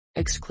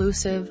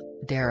Exclusive,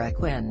 Derek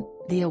Nguyen,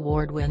 the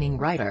award-winning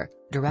writer,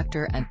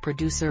 director and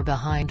producer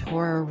behind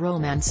horror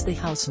romance The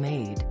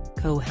Housemaid,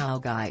 Hầu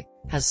Gái,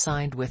 has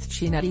signed with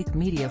Cinetic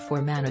Media for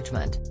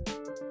management.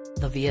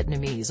 The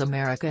Vietnamese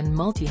American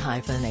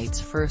multihyphenate's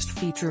first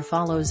feature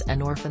follows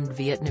an orphaned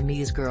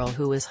Vietnamese girl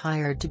who is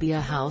hired to be a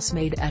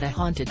housemaid at a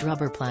haunted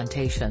rubber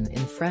plantation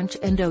in French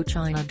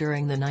Indochina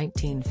during the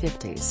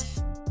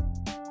 1950s.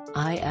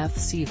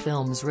 IFC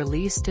Films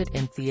released it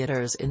in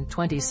theaters in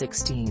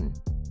 2016.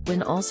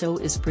 Nguyen also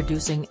is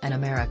producing an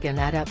American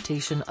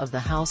adaptation of The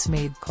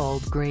Housemaid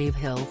called Grave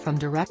Hill from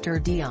director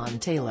Deon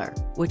Taylor,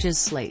 which is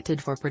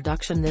slated for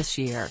production this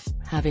year,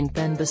 having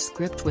penned the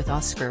script with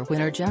Oscar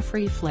winner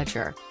Geoffrey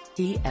Fletcher.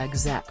 He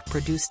exec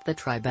produced the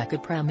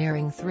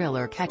Tribeca-premiering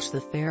thriller Catch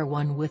the Fair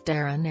One with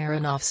Darren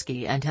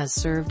Aronofsky and has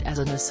served as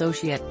an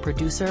associate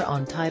producer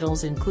on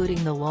titles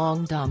including The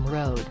Long Dumb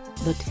Road,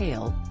 The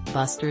Tale,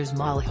 Buster's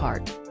Mall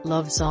Heart,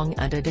 Lovesong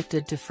and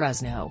Addicted to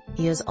Fresno.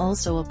 He is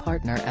also a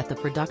partner at the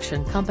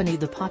production company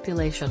The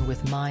Population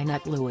with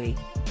Mynette Louie.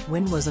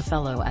 Nguyen was a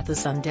fellow at the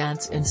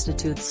Sundance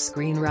Institute's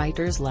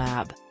Screenwriters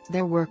Lab,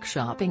 there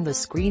workshopping the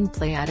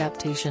screenplay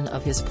adaptation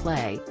of his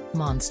play,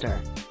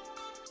 Monster.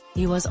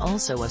 He was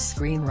also a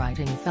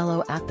Screenwriting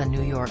Fellow at the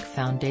New York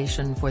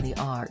Foundation for the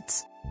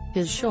Arts.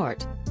 His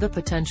short, The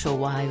Potential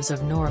Wives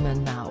of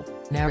Norman Mao,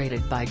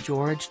 narrated by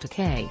George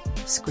Takei,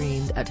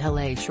 screened at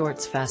LA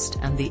Shorts Fest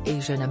and the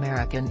Asian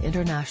American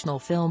International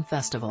Film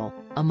Festival,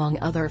 among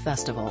other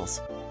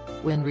festivals.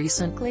 Nguyen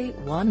recently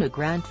won a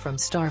grant from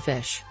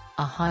Starfish,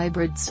 a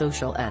hybrid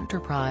social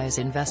enterprise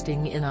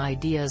investing in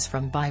ideas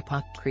from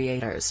BIPOC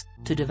creators,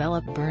 to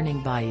develop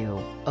Burning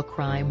Bayou, a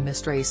crime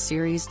mystery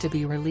series to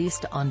be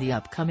released on the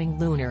upcoming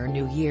Lunar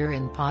New Year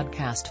in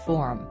podcast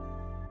form.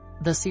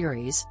 The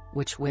series,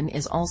 which Nguyen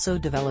is also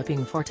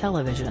developing for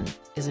television,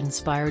 is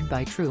inspired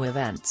by true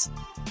events.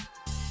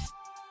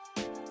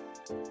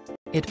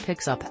 It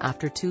picks up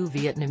after two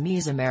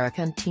Vietnamese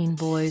American teen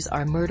boys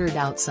are murdered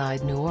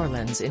outside New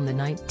Orleans in the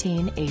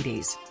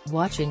 1980s,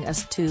 watching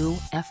as two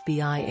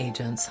FBI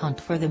agents hunt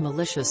for the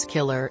malicious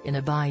killer in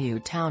a bayou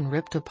town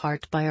ripped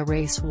apart by a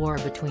race war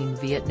between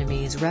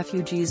Vietnamese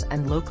refugees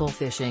and local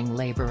fishing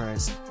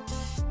laborers.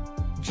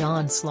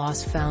 John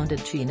Sloss founded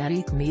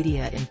Cinetic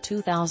Media in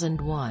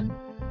 2001.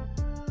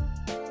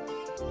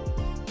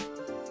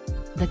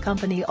 The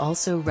company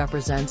also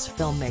represents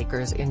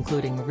filmmakers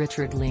including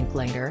Richard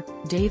Linklater,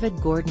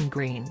 David Gordon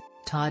Green,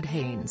 Todd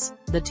Haynes,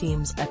 the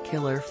teams at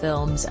Killer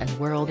Films and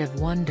World of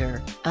Wonder,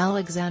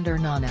 Alexander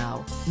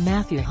Nanau,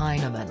 Matthew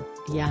Heineman,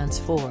 Yance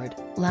Ford,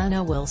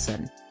 Lana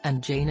Wilson,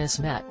 and Janice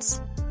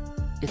Metz.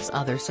 Its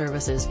other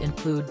services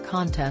include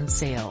content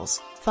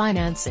sales,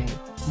 financing,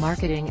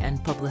 marketing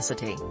and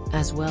publicity,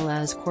 as well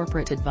as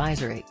corporate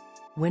advisory.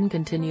 Nguyen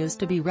continues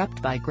to be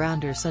repped by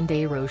Granderson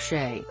Des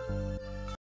Rochers.